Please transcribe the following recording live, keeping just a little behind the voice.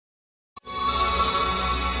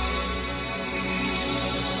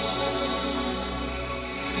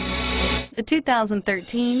The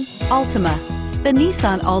 2013 Altima. The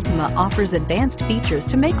Nissan Altima offers advanced features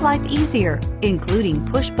to make life easier, including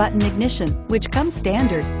push-button ignition, which comes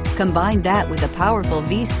standard. Combine that with a powerful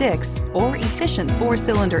V6 or efficient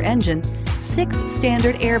 4-cylinder engine, 6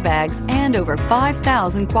 standard airbags, and over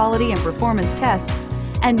 5,000 quality and performance tests,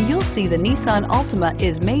 and you'll see the Nissan Altima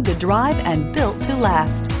is made to drive and built to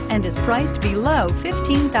last, and is priced below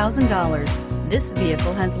 $15,000. This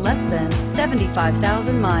vehicle has less than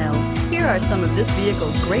 75,000 miles. Here are some of this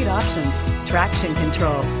vehicle's great options: traction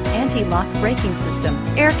control, anti-lock braking system,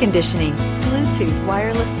 air conditioning, Bluetooth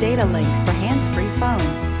wireless data link for hands-free phone,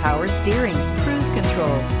 power steering, cruise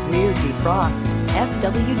control, rear defrost,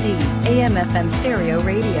 FWD, AM/FM stereo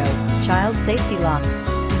radio, child safety locks.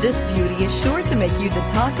 This beauty is sure to make you the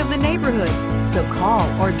talk of the neighborhood. So call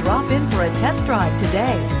or drop in for a test drive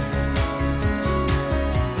today.